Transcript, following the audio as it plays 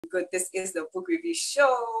good. This is the book review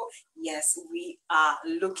show. Yes, we are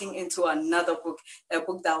looking into another book, a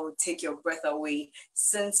book that will take your breath away.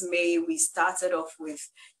 Since May, we started off with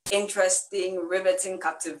interesting, riveting,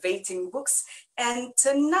 captivating books. And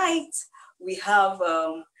tonight we have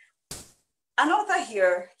an author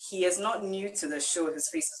here. He is not new to the show. His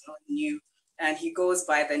face is not new. And he goes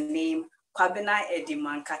by the name Kwabena Eddie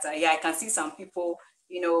Mankata. Yeah, I can see some people,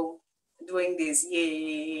 doing this.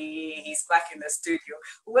 Yay, he's back in the studio.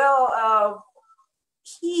 Well,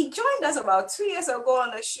 he joined us about 2 years ago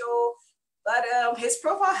on the show, but his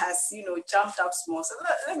profile has, jumped up small. So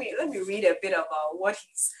let me read a bit about what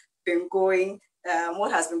he's been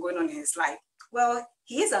what has been going on in his life. Well,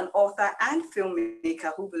 he is an author and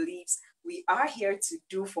filmmaker who believes we are here to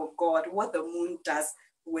do for God what the moon does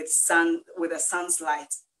with the sun's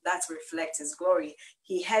light that reflects his glory.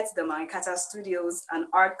 He heads the Mankata Studios, an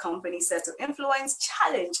art company set to influence,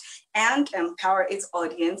 challenge, and empower its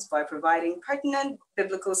audience by providing pertinent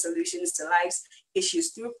biblical solutions to life's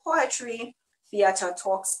issues through poetry, theater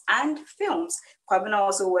talks, and films. Kwabena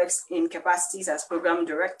also works in capacities as program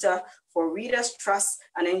director for Readers Trust,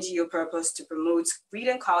 an NGO purpose to promote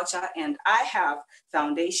reading culture, and I Have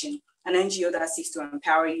Foundation, an NGO that seeks to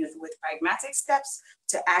empower youth with pragmatic steps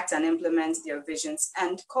to act and implement their visions,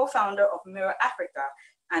 and co-founder of Mirror Africa,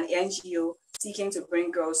 an NGO seeking to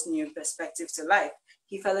bring girls' new perspectives to life.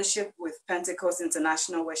 He fellowshiped with Pentecost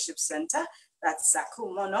International Worship Center, that's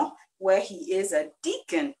Sakumono, where he is a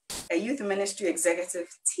deacon, a youth ministry executive,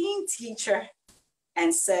 teen teacher,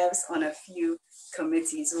 and serves on a few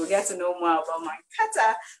committees. We'll get to know more about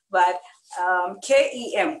Mankata, but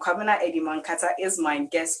KEM, Kwabena Eddie Mankata, is my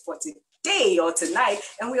guest for today or tonight,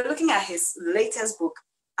 and we are looking at his latest book,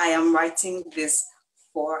 I Am Writing This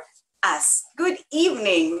for Us. Good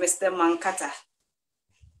evening, Mr. Mankata.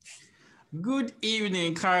 Good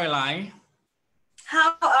evening, Caroline.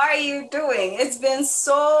 How are you doing? It's been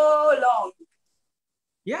so long.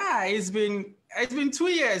 Yeah, it's been 2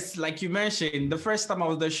 years, like you mentioned. The first time I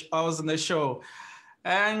was on the show.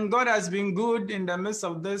 And God has been good in the midst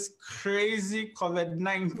of this crazy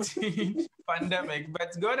COVID-19 pandemic,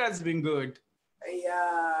 but God has been good.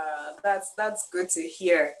 Yeah, that's good to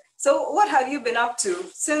hear. So what have you been up to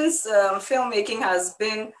since filmmaking has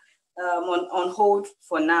been on hold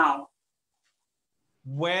for now?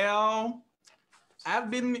 Well, I've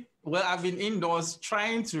been indoors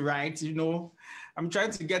trying to write, I'm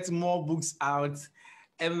trying to get more books out.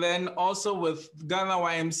 And then also with Ghana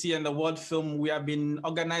YMC and the World Film, we have been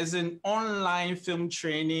organizing online film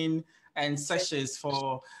training and sessions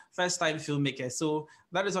for first-time filmmakers. So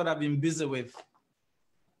that is what I've been busy with.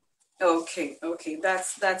 Okay,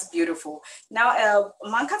 that's beautiful. Now,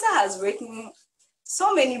 Mankata has written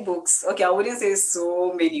so many books. Okay, I wouldn't say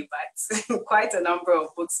so many, but quite a number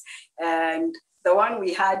of books. And the one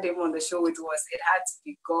we had him on the show with was It Had to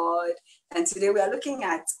Be God. And today we are looking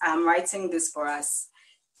at Writing This for Us.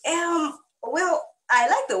 Well, I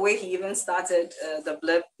like the way he even started the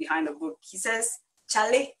blurb behind the book. He says,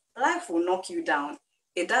 Charlie, life will knock you down.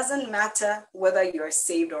 It doesn't matter whether you're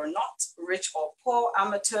saved or not, rich or poor,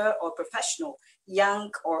 amateur or professional,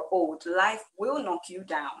 young or old, life will knock you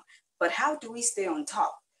down. But how do we stay on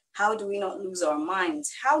top? How do we not lose our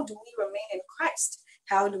minds? How do we remain in Christ?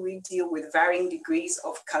 How do we deal with varying degrees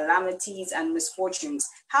of calamities and misfortunes?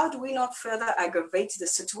 How do we not further aggravate the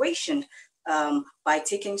situation by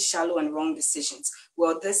taking shallow and wrong decisions?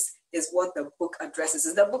 Well, this is what the book addresses.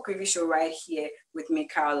 It's the book review show right here with me,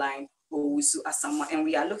 Caroline Owusu Asamoah, and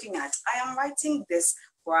we are looking at I Am Writing This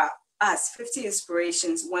for Us, 50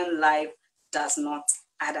 Inspirations When Life Does Not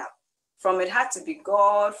Add Up. From It Had to Be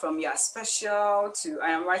God, from You Are Special to I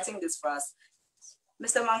Am Writing This for Us.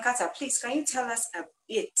 Mr. Mankata, please, can you tell us a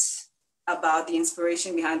bit about the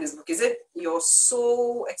inspiration behind this book? Is it your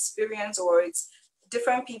sole experience or it's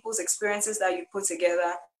different people's experiences that you put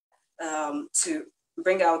together to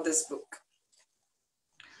bring out this book?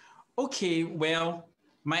 Okay, well,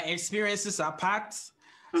 my experiences are packed.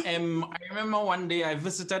 I remember one day I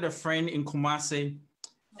visited a friend in Kumasi,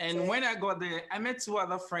 and when I got there, I met two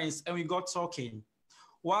other friends and we got talking.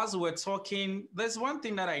 Whilst we were talking, there's one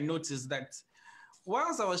thing that I noticed, that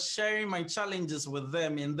whilst I was sharing my challenges with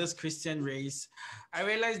them in this Christian race, I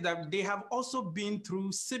realized that they have also been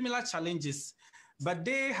through similar challenges, but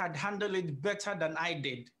they had handled it better than I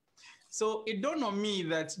did. So it dawned on me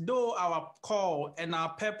that though our call and our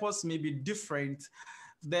purpose may be different,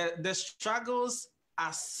 the struggles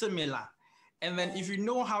are similar. And then if you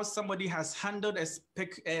know how somebody has handled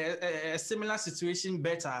a similar situation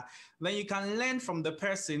better, then you can learn from the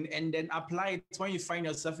person and then apply it when you find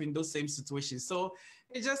yourself in those same situations. So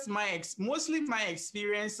it's just mostly my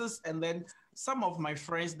experiences and then some of my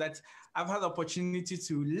friends that I've had the opportunity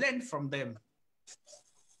to learn from them.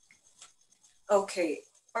 Okay,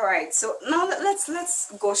 all right. So now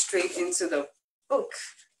let's go straight into the book.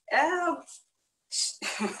 Um,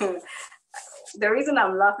 the reason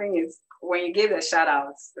I'm laughing is when you gave the shout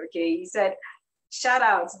outs. Okay, you said, "Shout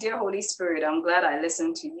outs, dear Holy Spirit. I'm glad I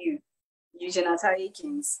listened to you." Eugene Ataye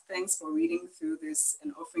Kings, thanks for reading through this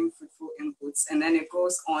and offering fruitful inputs. And then it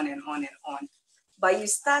goes on and on and on. But you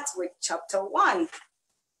start with chapter 1.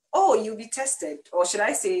 Oh, you'll be tested. Or should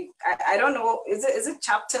I say, I don't know, is it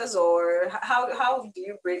chapters, or how do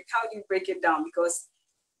you break it down? Because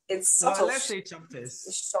it's sort of let's say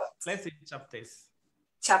chapters. Short. Let's say chapters.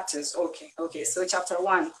 Chapters, okay. Yes. So chapter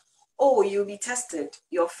 1. Oh, you'll be tested.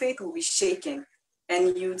 Your faith will be shaken,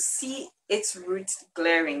 and you'd see its roots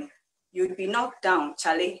glaring. You'd be knocked down,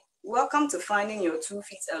 Charlie. Welcome to finding your 2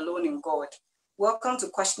 feet alone in God. Welcome to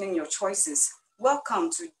questioning your choices. Welcome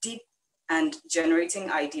to deep and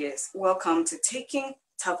generating ideas. Welcome to taking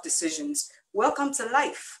tough decisions. Welcome to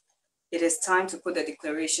life. It is time to put the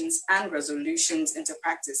declarations and resolutions into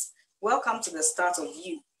practice. Welcome to the start of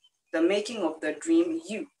you, the making of the dream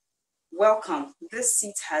you. Welcome. This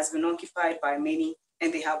seat has been occupied by many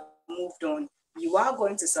and they have moved on. You are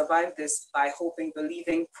going to survive this by hoping,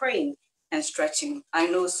 believing, praying, and stretching. I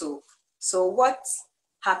know so. So what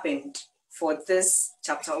happened for this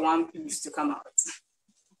chapter 1 piece to come out?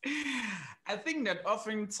 I think that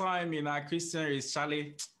oftentimes in our Christian race,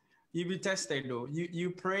 Charlie, you be tested though.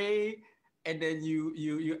 You pray and then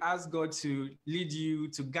you ask God to lead you,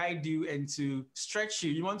 to guide you, and to stretch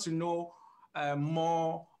you. You want to know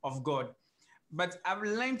more of God. But I've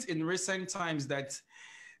learned in recent times that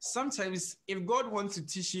sometimes if God wants to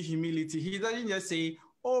teach you humility, he doesn't just say,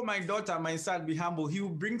 "Oh, my daughter, my son, be humble." He will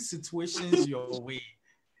bring situations your way.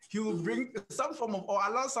 He will bring some form of, or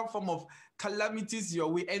allow some form of calamities your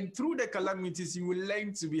way. And through the calamities, you will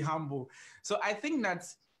learn to be humble. So I think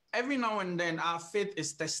that every now and then our faith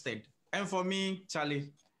is tested. And for me,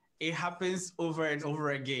 Charlie, it happens over and over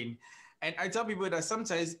again. And I tell people that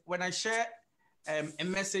sometimes when I share a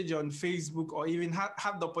message on Facebook, or even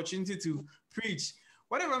have the opportunity to preach,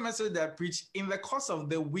 whatever message that I preach, in the course of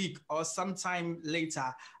the week or sometime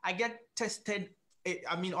later, I get tested,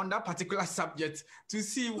 on that particular subject, to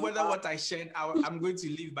see whether what I shared, I'm going to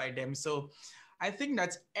live by them. So I think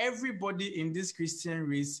that everybody in this Christian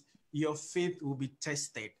race, your faith will be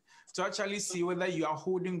tested to actually see whether you are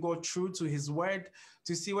holding God true to his word,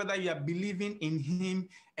 to see whether you are believing in him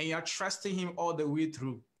and you are trusting him all the way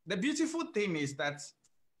through. The beautiful thing is that,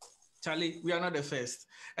 Charlie, we are not the first.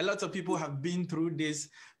 A lot of people have been through this.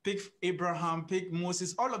 Pick Abraham, pick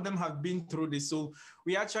Moses, all of them have been through this. So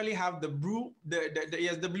we actually have the blueprints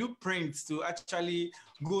to actually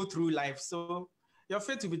go through life. So your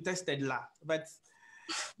faith will be tested, but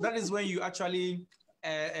that is when you actually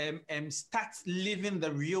start living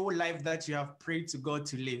the real life that you have prayed to God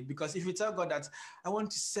to live. Because if you tell God that I want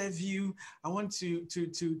to serve you, I want to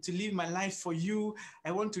live my life for you,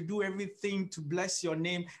 I want to do everything to bless your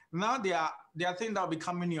name, now there are things that will be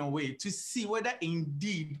coming your way to see whether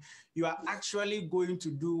indeed you are actually going to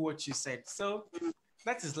do what you said. So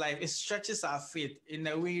that is life. It stretches our faith in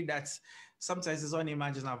a way that sometimes is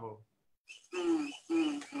unimaginable.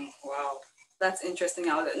 Wow, that's interesting.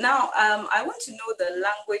 Now, I want to know the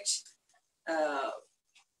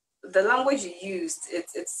language you used.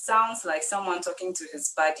 It sounds like someone talking to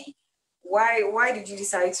his body. Why did you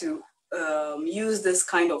decide to use this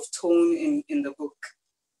kind of tone in the book?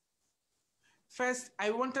 First,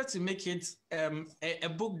 I wanted to make it a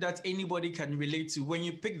book that anybody can relate to. When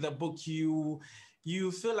you pick the book, you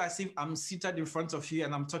feel as if I'm seated in front of you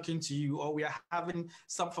and I'm talking to you, or we are having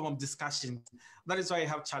some form of discussion. That is why I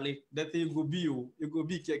have Charlie. That you go be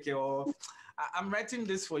keke, or I'm writing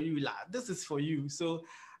this for you, la. This is for you. So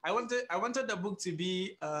I wanted the book to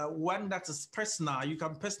be one that is personal. You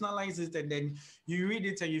can personalize it, and then you read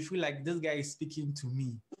it and you feel like this guy is speaking to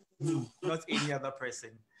me, not any other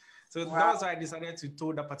person. So wow. That was why I decided to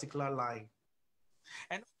toe that particular line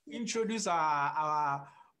and introduce our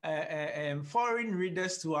foreign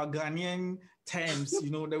readers to our Ghanaian terms,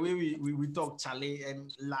 the way we talk Charlie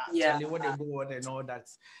and La, Charlie, what they go on and all that.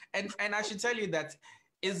 And I should tell you that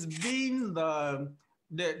it's been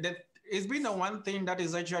it's been the one thing that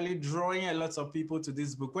is actually drawing a lot of people to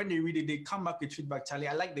this book. When they read it, they come back with feedback. Charlie,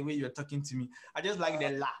 I like the way you're talking to me. I just like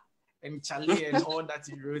the La and Charlie and all that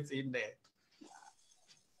you wrote in there.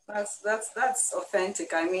 That's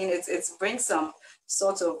authentic. I mean, it brings some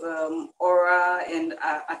sort of aura and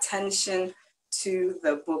attention to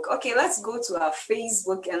the book. Okay, let's go to our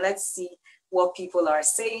Facebook and let's see what people are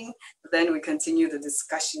saying. Then we continue the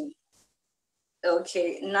discussion.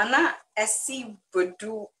 Okay, Nana Esi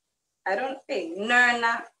Budu. I don't think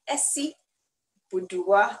Nana Esi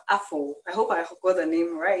Budua Afo. I hope I got the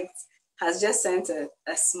name right. Has just sent a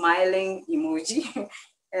smiling emoji.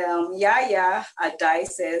 Yaya Adai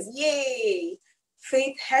says, "Yay!"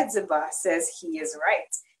 Faith Hedziba says he is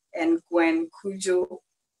right, and Gwen Kujo.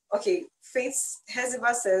 Okay, Faith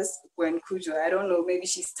Heziba says Gwen Kujo. I don't know, maybe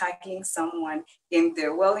she's tagging someone in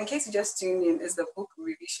there. Well, in case you just tuned in, it's the book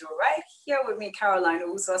review show right here with me, Caroline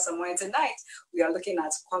Owusu Asamoah. Tonight, we are looking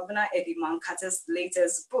at Kwabena Eddie Mankata's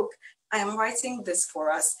latest book. I am writing this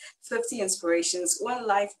for us, 50 inspirations when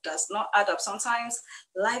life does not add up. Sometimes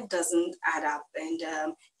life doesn't add up, and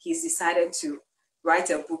he's decided to write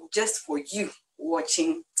a book just for you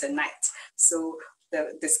watching tonight. So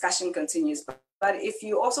the discussion continues. But if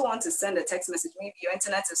you also want to send a text message, maybe your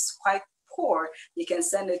internet is quite poor, you can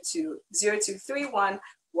send it to 0231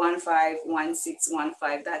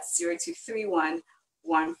 151615. That's 0231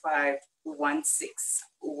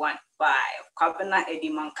 151615. Kwabena Eddie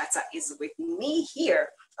Mankata is with me here.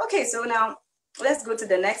 Okay, so now let's go to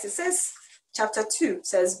the next. It says, chapter 2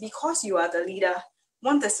 says, because you are the leader,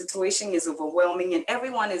 when the situation is overwhelming and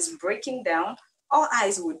everyone is breaking down, all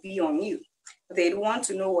eyes would be on you. They'd want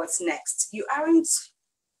to know what's next. You aren't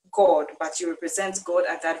God, but you represent God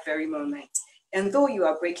at that very moment. And though you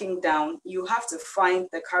are breaking down, you have to find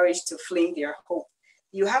the courage to fling their hope.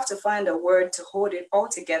 You have to find a word to hold it all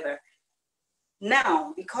together.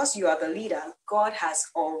 Now, because you are the leader, God has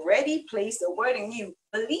already placed a word in you.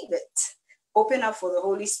 Believe it. Open up for the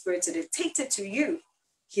Holy Spirit to dictate it to you.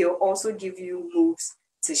 He'll also give you moves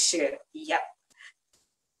to share. Yep.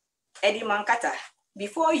 Eddie Mankata,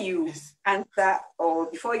 before you answer or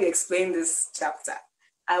before you explain this chapter,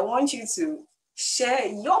 I want you to share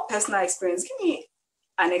your personal experience. Give me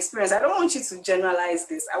an experience. I don't want you to generalize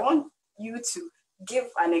this. I want you to give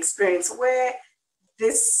an experience where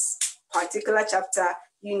this particular chapter,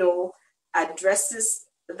 addresses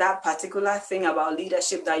that particular thing about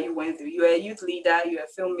leadership that you went through. You're a youth leader, you're a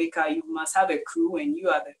filmmaker, you must have a crew, and you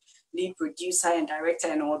are the lead producer and director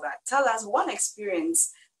and all that. Tell us one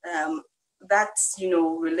experience that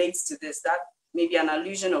relates to this, that maybe an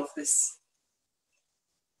allusion of this.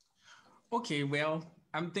 Okay, well,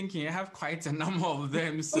 I'm thinking I have quite a number of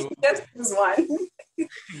them. So just this one.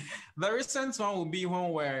 The recent one will be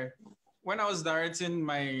when I was directing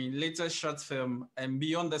my latest short film and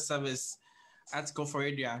Beyond the Service at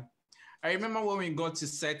Kwabena. I remember when we got to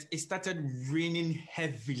set, it started raining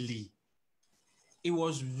heavily. It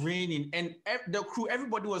was raining, and the crew,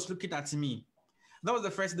 everybody was looking at me. That was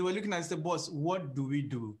the first. They were looking at the boss. What do we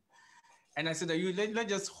do? And I said, let's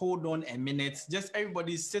just hold on a minute. Just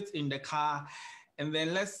everybody sit in the car, and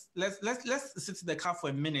then let's sit in the car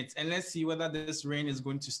for a minute and let's see whether this rain is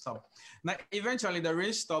going to stop. Now, eventually the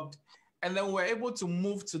rain stopped, and then we were able to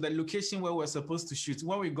move to the location where we were supposed to shoot.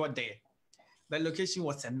 When we got there, the location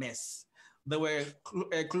was a mess. They were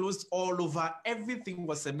closed all over. Everything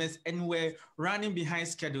was a mess, and we're running behind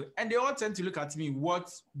schedule. And they all tend to look at me.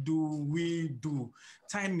 What do we do?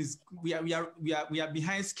 Time is we are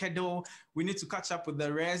behind schedule. We need to catch up with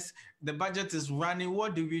the rest. The budget is running.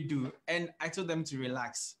 What do we do? And I told them to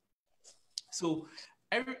relax. So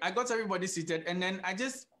I got everybody seated, and then I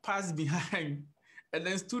just passed behind, and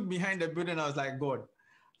then stood behind the building. I was like, God,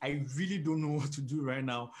 I really don't know what to do right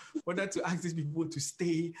now. Whether to ask these people to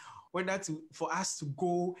stay, whether for us to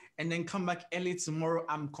go and then come back early tomorrow,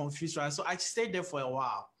 I'm confused, right? So I stayed there for a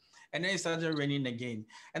while, and then it started raining again.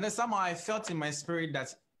 And then somehow I felt in my spirit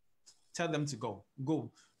that tell them to go.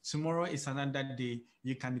 Tomorrow is another day.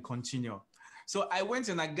 You can continue. So I went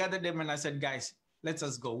and I gathered them and I said, guys, let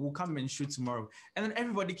us go. We'll come and shoot tomorrow. And then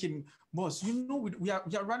everybody came, boss, we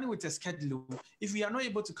are running with a schedule. If we are not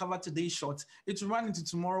able to cover today's shot, it will run into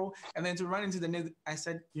tomorrow and then to run into the next. I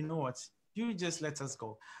said, you know what? You just let us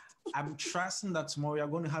go. I'm trusting that tomorrow we are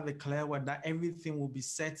going to have a clear word that everything will be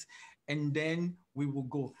set and then we will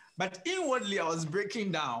go. But inwardly, I was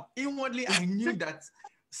breaking down. Inwardly, I knew that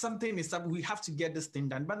something is up. We have to get this thing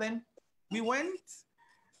done. But then we went,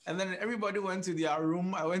 and then everybody went to their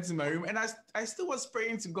room. I went to my room, and I still was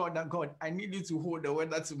praying to God that, God, I need you to hold the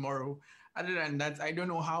weather tomorrow. Other than that, I don't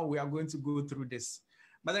know how we are going to go through this.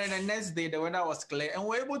 But then the next day, the weather was clear, and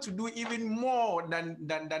we're able to do even more than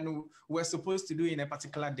we're supposed to do in a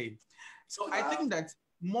particular day. So wow. I think that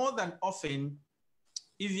more than often,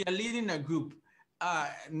 if you're leading a group,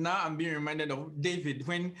 now I'm being reminded of David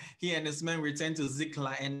when he and his men returned to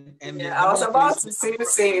Ziklag and I was about to say the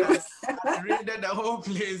same. Raided the whole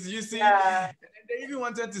place. You see, they even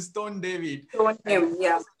wanted to stone David. Stone him,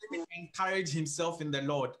 yeah. David encouraged himself in the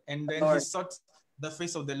Lord, and then he sought the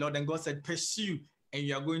face of the Lord, and God said, "Pursue and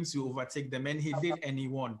you are going to overtake them. And he did, and he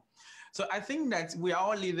won. So I think that we are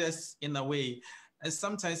all leaders in a way. And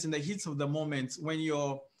sometimes in the heat of the moment, when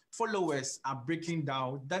your followers are breaking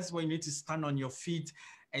down, that's when you need to stand on your feet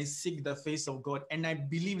and seek the face of God. And I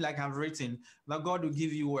believe, like I've written, that God will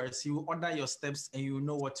give you words. He will order your steps and you will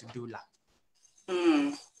know what to do.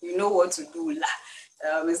 You know what to do.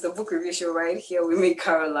 It's the book review show right here. We meet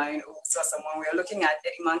Caroline Owusu Asamoah. We are looking at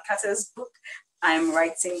Eddie Mankata's book, I'm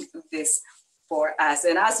Writing This for Us.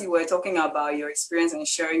 And as you were talking about your experience and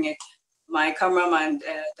sharing it, my cameraman,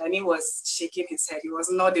 Danny, was shaking his head. He was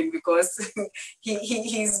nodding because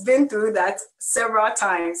he's been through that several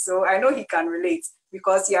times. So I know he can relate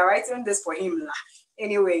because you're writing this for him.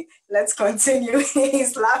 Anyway, let's continue.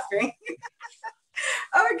 He's laughing.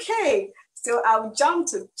 Okay, so I'll jump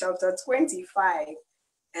to chapter 25.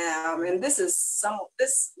 And this is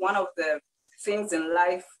one of the things in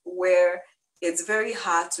life where it's very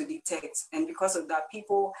hard to detect. And because of that,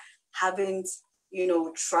 people haven't,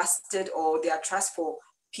 trusted, or their trust for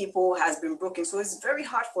people has been broken. So it's very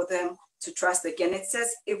hard for them to trust again. It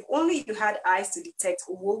says, if only you had eyes to detect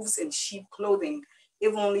wolves in sheep clothing,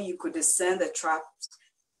 if only you could discern the traps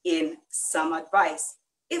in some advice,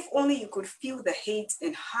 if only you could feel the hate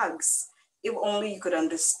in hugs, if only you could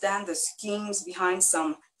understand the schemes behind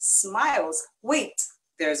some smiles. Wait,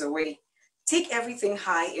 there's a way. Take everything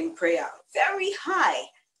high in prayer, very high.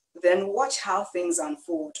 Then watch how things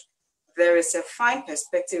unfold. There is a fine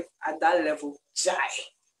perspective at that level. Jai.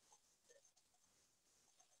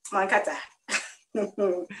 Mankata.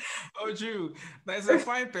 Oh, true. There's a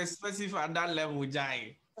fine perspective at that level,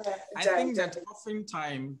 Jai. I think that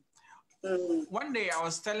oftentimes, one day I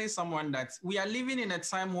was telling someone that we are living in a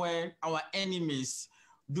time where our enemies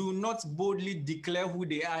do not boldly declare who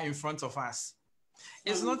they are in front of us.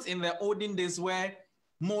 It's not in the olden days where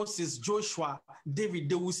Moses, Joshua, David,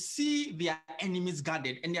 they will see their enemies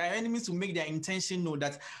guarded, and their enemies will make their intention know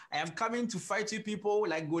that I am coming to fight you people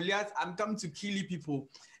like Goliath, I'm coming to kill you people.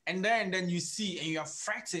 And then you see and you are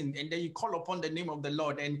frightened, and then you call upon the name of the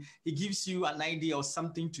Lord and he gives you an idea or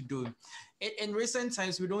something to do. In recent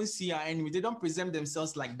times, we don't see our enemy. They don't present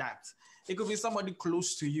themselves like that. It could be somebody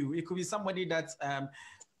close to you. It could be somebody that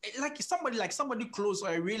somebody close or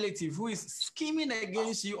a relative who is scheming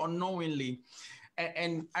against you unknowingly.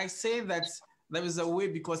 And I say that there is a way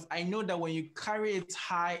because I know that when you carry it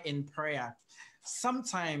high in prayer,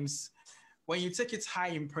 sometimes when you take it high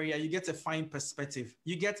in prayer, you get a fine perspective.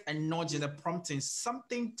 You get a nudge and a prompting.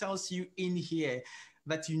 Something tells you in here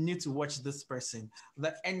that you need to watch this person.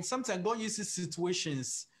 And sometimes God uses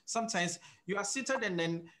situations. Sometimes you are seated and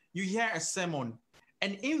then you hear a sermon.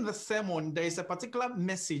 And in the sermon, there is a particular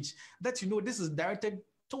message that this is directed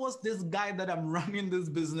towards this guy that I'm running this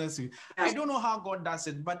business with. I don't know how God does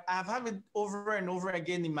it, but I've had it over and over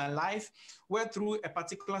again in my life, where through a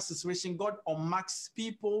particular situation, God unmarks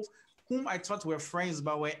people whom I thought were friends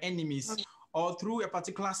but were enemies. Or through a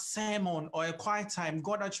particular sermon or a quiet time,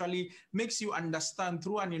 God actually makes you understand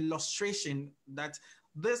through an illustration that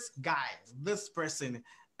this guy, this person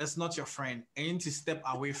is not your friend, and you need to step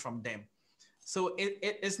away from them. So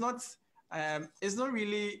it's not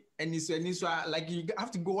really an issue. Like you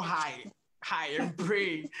have to go high and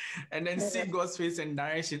pray and then see God's face and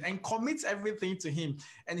direction and commit everything to him,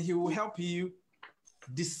 and he will help you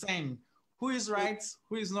discern who is right,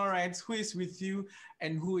 who is not right, who is with you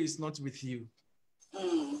and who is not with you.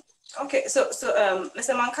 Okay, so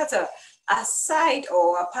Mr. Mankata, aside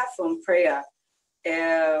or apart from prayer,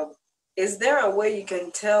 is there a way you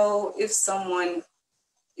can tell if someone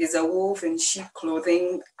is a wolf in sheep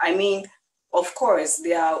clothing? I mean, of course,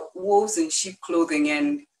 there are wolves in sheep clothing,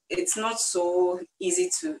 and it's not so easy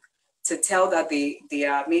to tell that they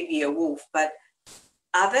are maybe a wolf. But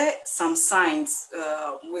are there some signs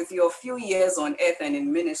with your few years on earth and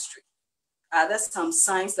in ministry? Are there some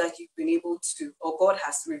signs that you've been able to, or God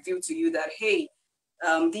has revealed to you that, hey,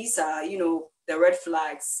 these are, the red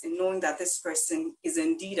flags in knowing that this person is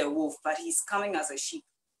indeed a wolf, but he's coming as a sheep?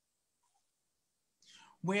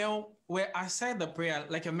 Well, aside the prayer,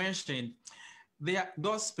 like I mentioned,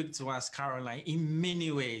 God speaks to us, Caroline, in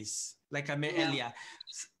many ways. Like I mentioned earlier,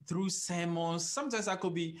 through sermons. Sometimes I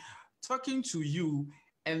could be talking to you,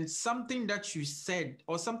 and something that you said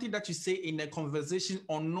or something that you say in a conversation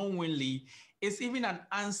unknowingly is even an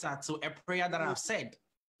answer to a prayer that I've said.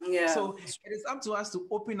 Yeah. So it is up to us to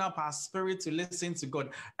open up our spirit to listen to God.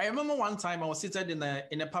 I remember one time I was seated in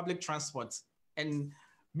a public transport, and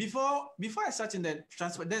before I sat in the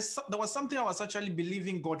transport, there was something I was actually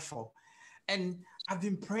believing God for. And I've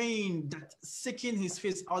been praying, that seeking his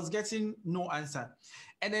face, I was getting no answer.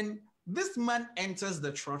 And then this man enters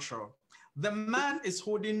the trotro. The man is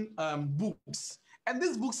holding books, And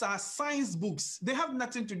these books are science books. They have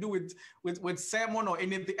nothing to do with sermon or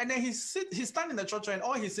anything. And then he stands in the church and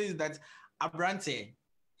all he says is that Abrante,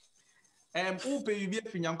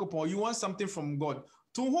 you want something from God.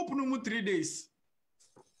 To hope no 3 days.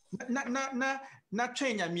 Na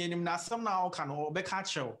train ya meaning na some now can or be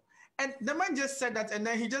catch. And the man just said that, and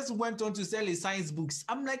then he just went on to sell his science books.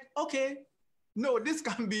 I'm like, okay, no, this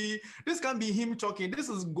can be him talking. This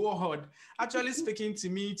is God actually speaking to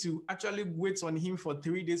me to actually wait on him for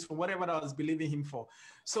 3 days for whatever I was believing him for.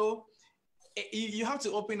 So you have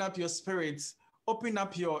to open up your spirit, open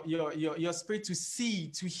up your spirit to see,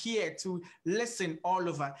 to hear, to listen all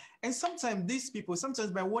over. And sometimes these people,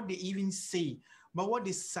 sometimes by what they even say, but what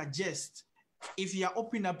they suggest, if you are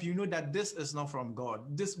open up, you know that this is not from God.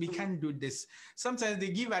 We can't do this. Sometimes they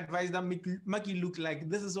give advice that make you look like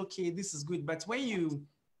this is okay, this is good. But when you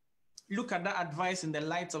look at that advice in the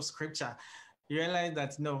light of scripture, you realize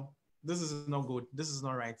that no, this is not good. This is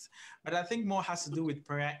not right. But I think more has to do with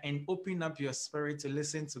prayer and open up your spirit to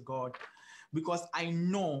listen to God. Because I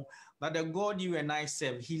know that the God you and I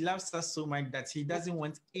serve, he loves us so much that he doesn't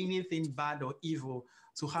want anything bad or evil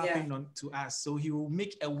to happen to us. So he will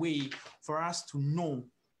make a way for us to know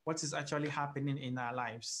what is actually happening in our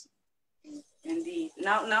lives. Indeed.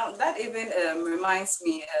 Now that even reminds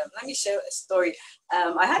me, let me share a story.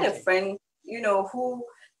 I had a friend, who,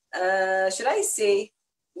 should I say,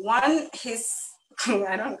 his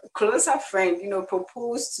closer friend,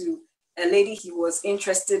 proposed to a lady he was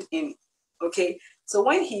interested in. Okay. So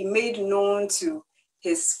when he made known to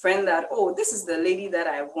his friend that, oh, this is the lady that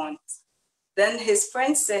I want, then his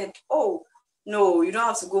friend said, oh, no, you don't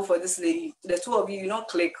have to go for this lady. The two of you, not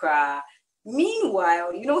click.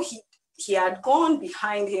 Meanwhile, he had gone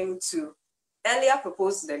behind him to earlier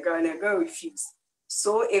propose to the girl, and the girl refused.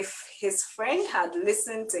 So if his friend had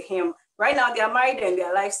listened to him, right now they are married and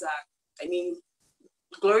their lives are,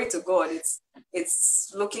 glory to God,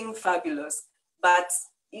 it's looking fabulous. But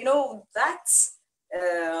that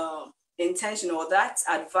intention or that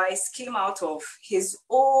advice came out of his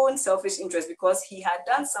own selfish interest, because he had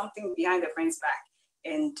done something behind the friend's back,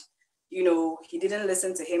 and he didn't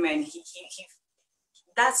listen to him, and he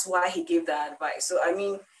that's why he gave that advice. So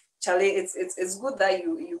Charlie, it's good that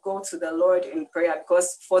you go to the Lord in prayer,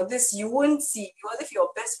 because for this you wouldn't see, because if your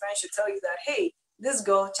best friend should tell you that, hey, this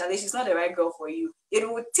girl, Charlie, she's not the right girl for you, it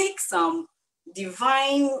would take some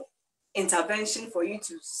divine intervention for you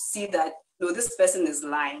to see that no, this person is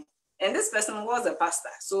lying. And this person was a pastor.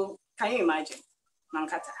 So can you imagine?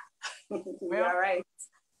 Mankata. You are right.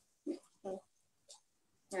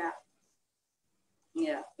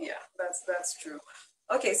 Yeah. That's true.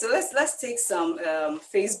 Okay, so let's take some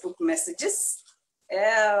Facebook messages.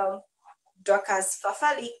 Dorcas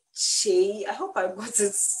Fafali Che, I hope I got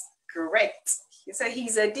it correct. He said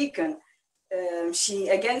he's a deacon. She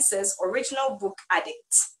again says original book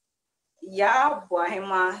addict. Yeah,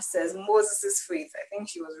 Boahema says Moses' faith. I think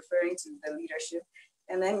she was referring to the leadership.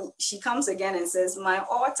 And then she comes again and says, my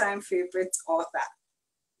all-time favorite author.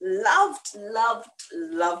 Loved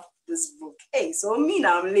this book. Hey, so me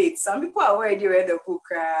now I'm late. Some people have already read the book.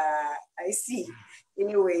 I see.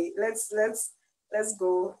 Anyway, let's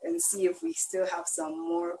go and see if we still have some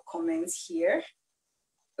more comments here.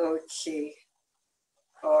 Okay.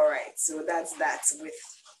 All right. So that's that with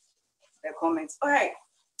the comments. All right.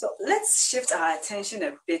 So let's shift our attention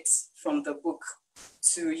a bit from the book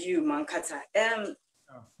to you, Mankata.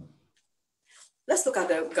 Let's look at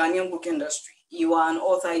the Ghanaian book industry. You are an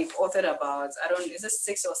author. You've authored about, is it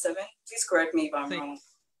 6 or 7? Please correct me if I'm wrong.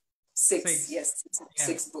 Six. Yes, yeah.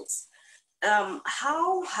 6 books.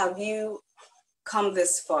 How have you come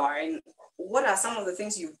this far? And what are some of the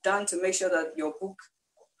things you've done to make sure that your book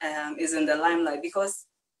is in the limelight? Because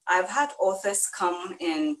I've had authors come,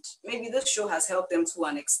 and maybe this show has helped them to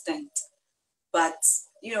an extent, but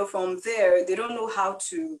from there they don't know how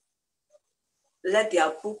to let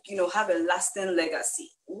their book have a lasting legacy.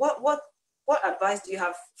 What advice do you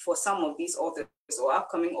have for some of these authors or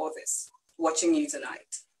upcoming authors watching you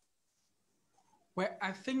tonight? Well,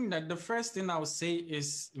 I think that the first thing I would say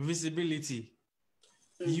is visibility.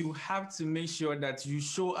 You have to make sure that you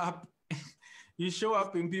show up. You show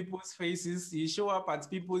up in people's faces, you show up at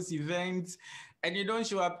people's events, and you don't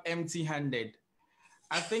show up empty-handed.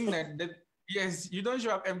 I think that yes, you don't show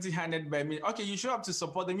up empty-handed by me. Okay, you show up to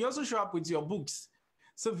support them. You also show up with your books.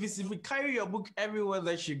 So visibly carry your book everywhere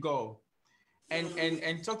that you go,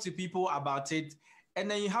 and talk to people about it. And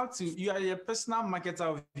then you are a personal marketer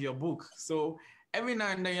of your book. So every now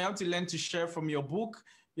and then you have to learn to share from your book.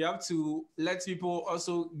 You have to let people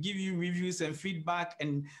also give you reviews and feedback,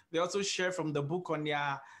 and they also share from the book on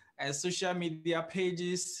their social media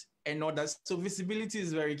pages. and all that. So visibility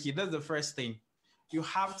is very key. That's the first thing. You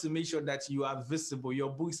have to make sure that you are visible. Your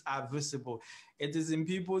books are visible. It is in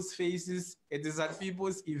people's faces. It is at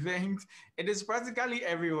people's events. It is practically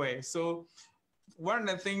everywhere. So one of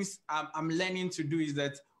the things I'm learning to do is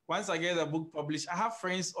that once I get a book published, I have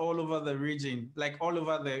friends all over the region, like all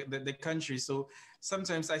over the country. So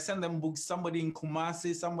sometimes I send them books, somebody in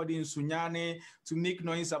Kumasi, somebody in Sunyane, to make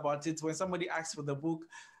noise about it. When somebody asks for the book,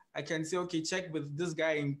 I can say, okay, check with this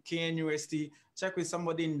guy in KNUST, check with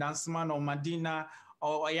somebody in Dansman or Medina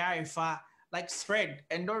or Yaifa, like spread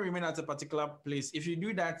and don't remain at a particular place. If you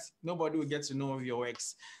do that, nobody will get to know of your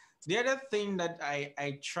works. The other thing that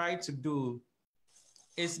I try to do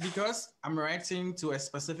is because I'm writing to a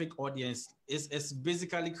specific audience. It's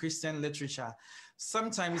basically Christian literature.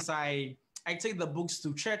 Sometimes I take the books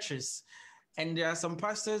to churches, and there are some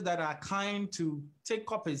pastors that are kind to take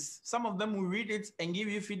copies. Some of them will read it and give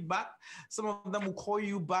you feedback. Some of them will call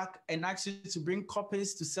you back and ask you to bring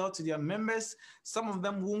copies to sell to their members. Some of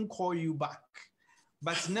them won't call you back.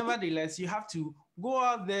 But nevertheless, you have to go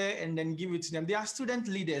out there and then give it to them. They are student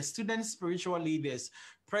leaders, student spiritual leaders,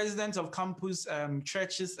 presidents of campus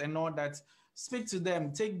churches and all that. Speak to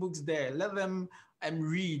them, take books there, let them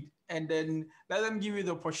read, and then let them give you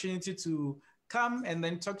the opportunity to come and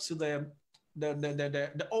then talk to the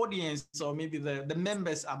audience or maybe the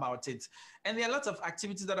members about it. And there are a lot of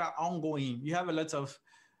activities that are ongoing. You have a lot of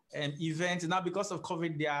events. Now, because of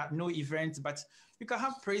COVID, there are no events, but you can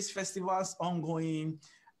have praise festivals ongoing,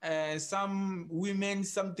 some women,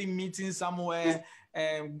 something meeting somewhere,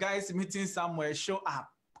 guys meeting somewhere, show up.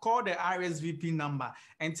 Call the RSVP number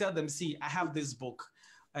and tell them, see, I have this book,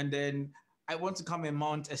 and then I want to come and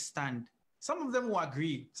mount a stand. Some of them will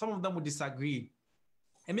agree, some of them will disagree.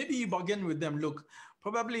 And maybe you bargain with them. Look,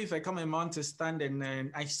 probably if I come and mount a stand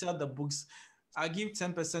and I sell the books, I'll give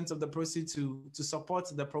 10% of the proceeds to support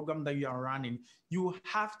the program that you are running. You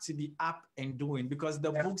have to be up and doing because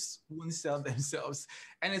the books won't sell themselves.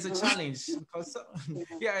 And it's a challenge because,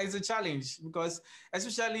 it's a challenge because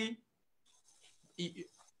especially,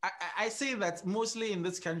 I say that mostly in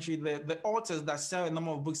this country, the authors that sell a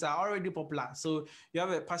number of books are already popular. So you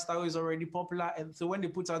have a pastor who is already popular. And so when they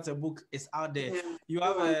put out a book, it's out there. Yeah. You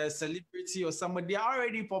have a celebrity or somebody, they are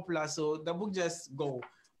already popular. So the book just go.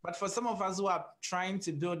 But for some of us who are trying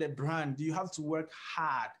to build a brand, you have to work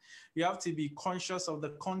hard. You have to be conscious of the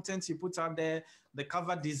content you put out there, the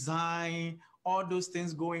cover design, all those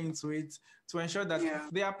things go into it to ensure that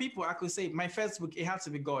there are people, I could say, my first book, it had to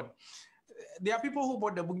be God. There are people who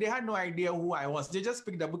bought the book, they had no idea who I was. They just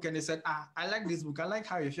picked the book and they said, I like this book. I like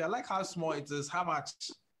how you feel. I like how small it is, how much.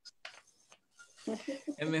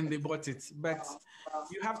 And then they bought it. But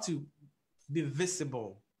you have to be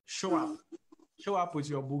visible, show up. Show up with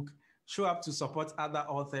your book, show up to support other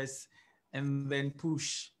authors, and then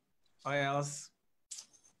push, or else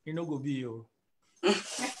you know go be you.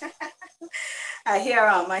 I hear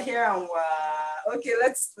him. Okay,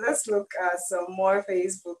 let's look at some more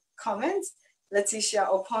Facebook comments. Letitia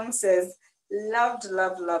Opon says, love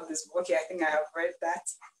this book. Okay, I think I have read that.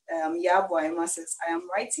 Yabo Emma says, I am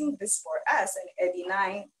writing this for us. And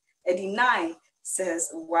Eddie Nine says,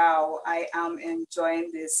 wow, I am enjoying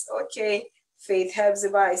this. Okay. Faith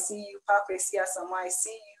Hebzeba, I see you. Kwabena Asamoah, I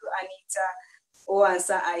see you. Anita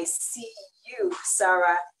Oansa, I see you.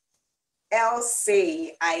 Sarah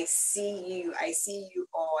Elsie, I see you. I see you.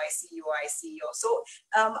 Oh, I see you. I see you. So,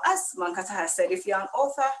 as Mankata has said, if you're an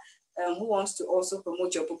author who wants to also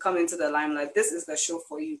promote your book, come into the limelight. This is the show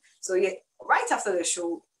for you. So, right after the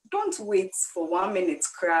show, don't wait for 1 minute.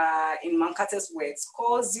 Cry in Mankata's words.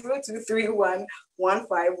 Call 0231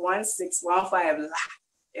 151615.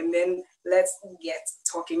 And then let's get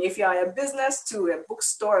talking. If you are a business too, a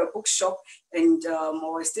bookstore, a bookshop, and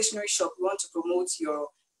or a stationery shop, you want to promote your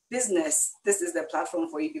business, this is the platform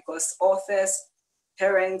for you because authors,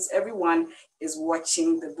 parents, everyone is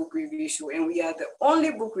watching the book review show. And we are the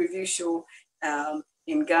only book review show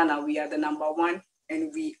in Ghana. We are the #1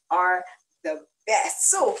 and we are the best.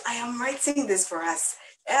 So I am writing this for us.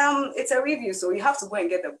 It's a review, so you have to go and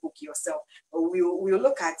get the book yourself. We'll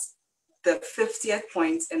look at the 50th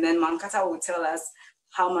point, and then Mankata will tell us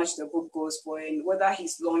how much the book goes for and whether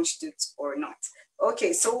he's launched it or not.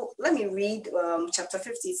 Okay, so let me read chapter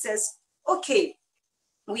 50. It says, okay,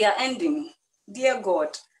 we are ending. Dear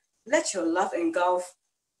God, let your love engulf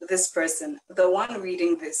this person, the one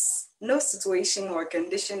reading this. No situation or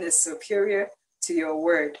condition is superior to your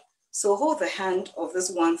word. So hold the hand of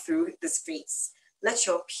this one through this phase. Let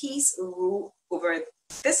your peace rule over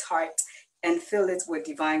this heart and fill it with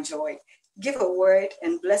divine joy. Give a word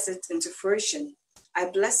and bless it into fruition. I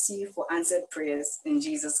bless you for answered prayers in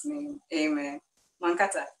Jesus' name. Amen.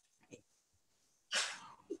 Mankata.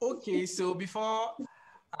 Okay, so before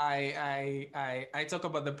I talk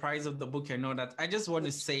about the price of the book and all that, I just want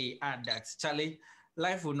to say that Charlie,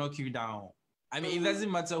 life will knock you down. I mean, it doesn't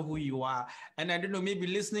matter who you are. And I don't know, maybe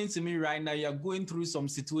listening to me right now, you're going through some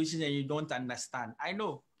situation and you don't understand. I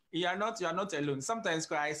know. You're not alone.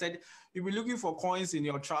 Sometimes I said you'll be looking for coins in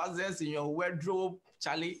your trousers, in your wardrobe,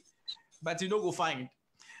 Charlie, but you don't go find.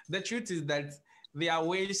 The truth is that there are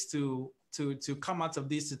ways to come out of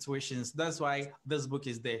these situations. That's why this book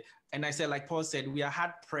is there. And I said, like Paul said, we are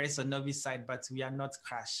hard pressed on every side, but we are not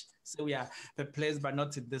crushed. So we are perplexed, but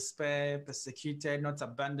not to despair, persecuted, not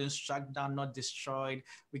abandoned, struck down, not destroyed.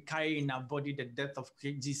 We carry in our body the death of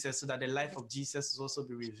Jesus so that the life of Jesus will also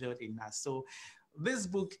be revealed in us. So this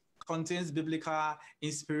book contains biblical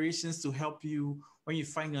inspirations to help you when you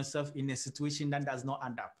find yourself in a situation that does not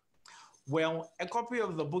add up. Well, a copy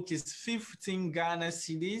of the book is 15 Ghana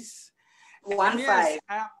cedis. 1 yes, 5.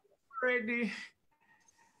 I've already.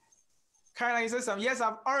 Caroline says, yes,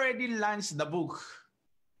 I've already launched the book.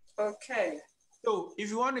 Okay. So if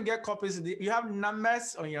you want to get copies, you have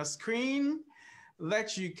numbers on your screen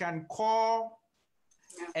that you can call,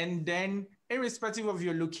 and then irrespective of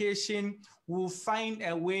your location, we'll find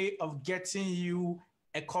a way of getting you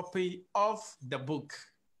a copy of the book.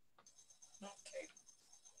 Okay.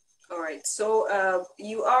 All right. So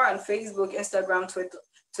you are on Facebook, Instagram,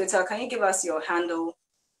 Twitter. Can you give us your handle?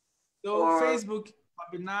 So Facebook,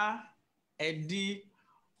 Kwabena Eddie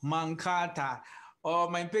Mankata, or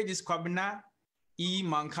my page is Kwabena E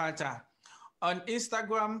Mankata. On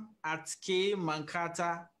Instagram at K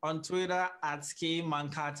Mankata, on Twitter at K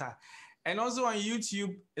Mankata, and also on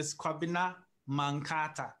YouTube is Kwabena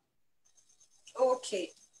Mankata. Okay.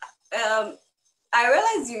 I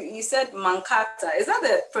realized you said Mankata. Is that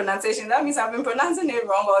the pronunciation? That means I've been pronouncing it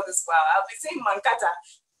wrong all this while. I've been saying Mankata.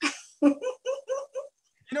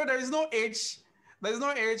 There is no H. There's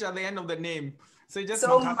no H at the end of the name. So just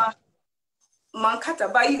so Mankata.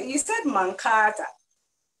 Mankata, but you said Mankata.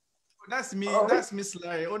 Oh, that's me. Oh. That's Miss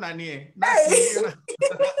Larry. That's me.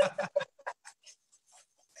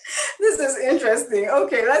 This is interesting.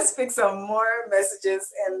 Okay, let's pick some more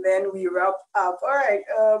messages and then we wrap up. All right.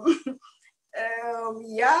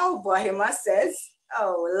 Yao Bohema says,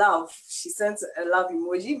 oh, love. She sent a love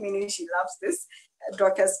emoji, meaning she loves this.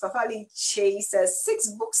 Dorcas Fafali Che says, 6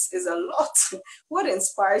 books is a lot. What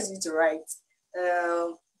inspires you to write?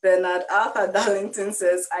 Bernard Arthur Darlington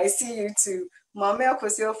says, I see you too. Mame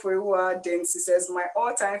Akosio Furiwa Densi says, my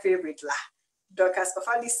all-time favorite la. Dorcas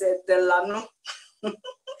Fafali said, the Lano.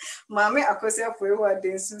 Mame Akosio Furiwa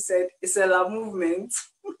Densu said, it's a la movement.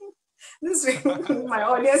 This my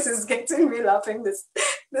audience is getting me laughing this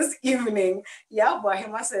evening. Yeah,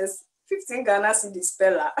 Bohema says 15 Ghana cedis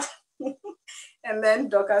Bella. And then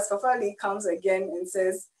Dorcas Fafali comes again and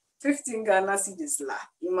says 15 Ghana cedis la.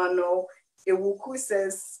 Emmanuel Ewuku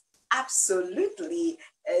says absolutely.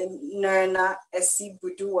 And Nerna Esi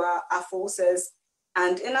Budua Afo says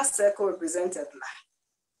and inner circle represented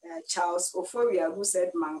la. Charles Ophoria who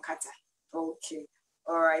said Mankata. Okay,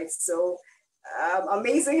 all right. So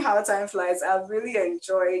amazing how time flies. I've really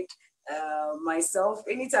enjoyed myself.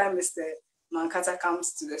 Anytime Mr. Mankata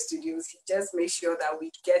comes to the studios, he just makes sure that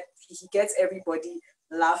he gets everybody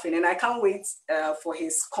laughing. And I can't wait for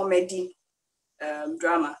his comedy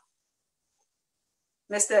drama.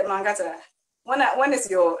 Mr. Mankata, when is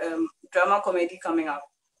your drama comedy coming up?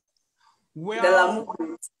 Well,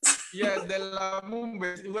 yeah, the La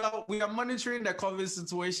Movement. Well, we are monitoring the COVID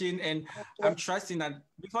situation, and I'm trusting that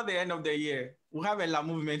before the end of the year, we'll have a La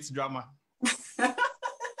Movement drama.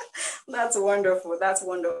 That's wonderful. That's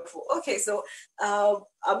wonderful. Okay, so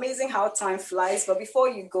amazing how time flies. But before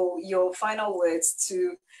you go, your final words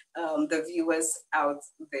to the viewers out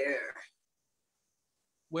there.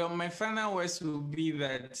 Well, my final words will be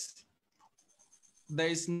that there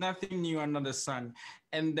is nothing new under the sun.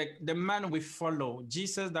 And the man we follow,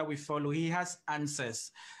 Jesus that we follow, he has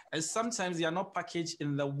answers. And sometimes they are not packaged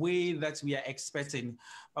in the way that we are expecting.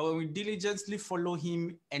 But when we diligently follow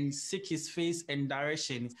him and seek his face and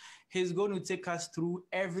direction, he's going to take us through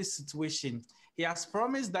every situation. He has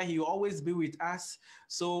promised that he will always be with us.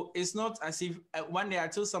 So it's not as if one day I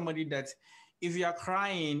told somebody that if you are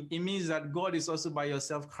crying, it means that God is also by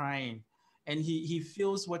yourself crying. And he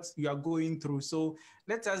feels what you are going through. So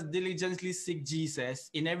let us diligently seek Jesus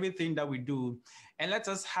in everything that we do. And let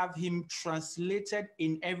us have him translated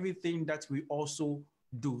in everything that we also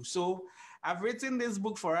do. So I've written this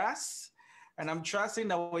book for us. And I'm trusting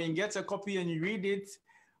that when you get a copy and you read it,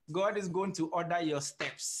 God is going to order your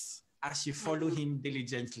steps as you follow him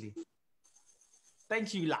diligently.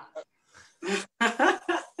 Thank you, La.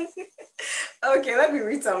 Okay, let me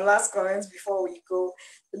read some last comments before we go.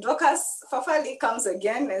 Dorcas Fafali comes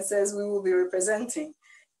again and says we will be representing.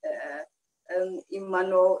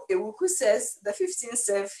 Emmanuel Ewuku says the 15th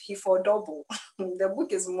serve he for double. The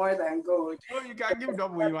book is more than gold. Oh, you can give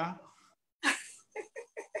double, you are.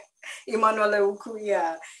 Emmanuel Ewuku,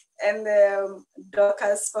 yeah. And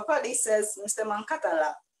Dorcas Fafali says Mr.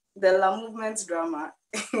 Mankata, the La Movement drama.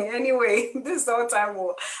 Anyway, this whole time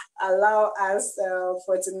will allow us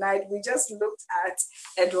for tonight. We just looked at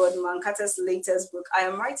Edward Mankata's latest book. I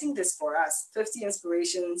am writing this for us, 50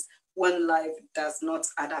 Inspirations When Life Does Not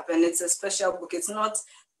Add Up. And it's a special book. It's not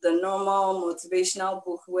the normal motivational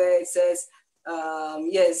book where it says,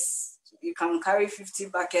 yes, you can carry 50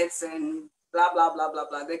 buckets and blah, blah, blah, blah,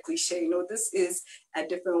 blah, the cliche. You know, this is a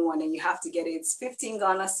different one and you have to get it. It's 15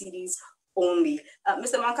 Ghana cedis only.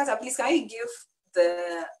 Mr. Mankata, please, can you give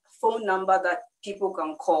the phone number that people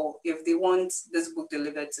can call if they want this book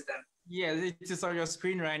delivered to them? Yeah, it is on your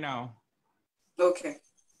screen right now. Okay.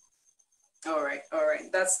 All right.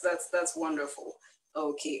 That's wonderful.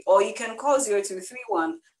 Okay. Or you can call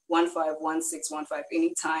 0231 151615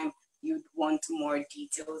 anytime you'd want more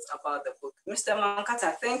details about the book. Mr.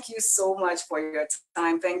 Mankata, thank you so much for your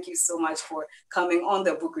time. Thank you so much for coming on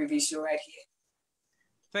the book review show right here.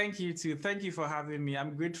 Thank you too. Thank you for having me.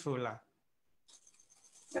 I'm grateful.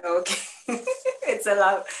 Okay. It's a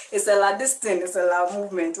la distance, it's a la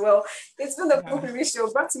movement. Well, it's been the book review show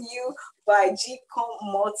brought to you by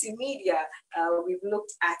GCOM Multimedia. We've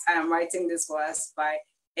looked at I Am Writing This For Us by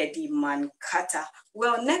Eddie Mankata.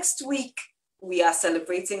 Well, next week we are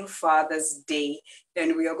celebrating Father's Day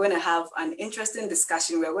and we are going to have an interesting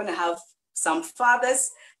discussion. We are going to have some fathers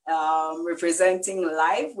representing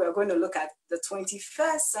life. We're going to look at the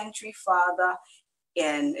 21st century father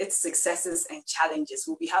and its successes and challenges.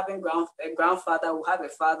 We'll be having a grandfather, we'll have a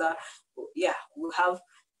father. Yeah, we'll have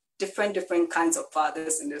different kinds of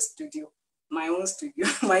fathers in the studio. My own studio,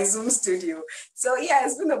 my Zoom studio. So yeah,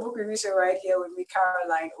 it's been a book review show right here with me,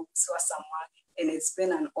 Caroline Owusu Asamoah, and it's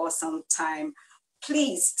been an awesome time.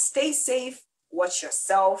 Please stay safe, watch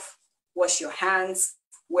yourself, wash your hands,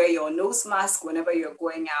 wear your nose mask whenever you're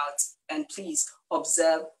going out, and please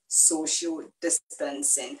observe social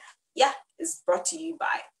distancing. Yeah, it's brought to you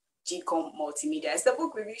by GCOM Multimedia. It's the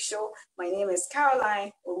book review show. My name is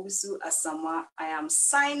Caroline Owusu Asamoah. I am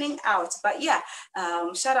signing out. But yeah,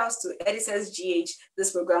 shout outs to Editors GH.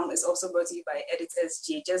 This program is also brought to you by Editors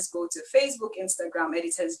GH. Just go to Facebook, Instagram,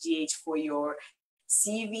 Editors GH for your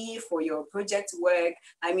CV, for your project work.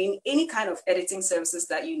 I mean, any kind of editing services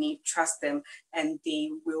that you need, trust them, and they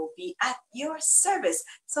will be at your service.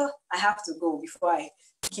 So I have to go before I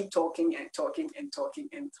keep talking and talking and talking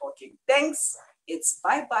and talking. Thanks. It's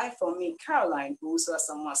bye-bye from me, Caroline Owusu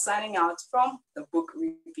Asamoah, signing out from the book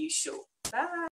review show. Bye.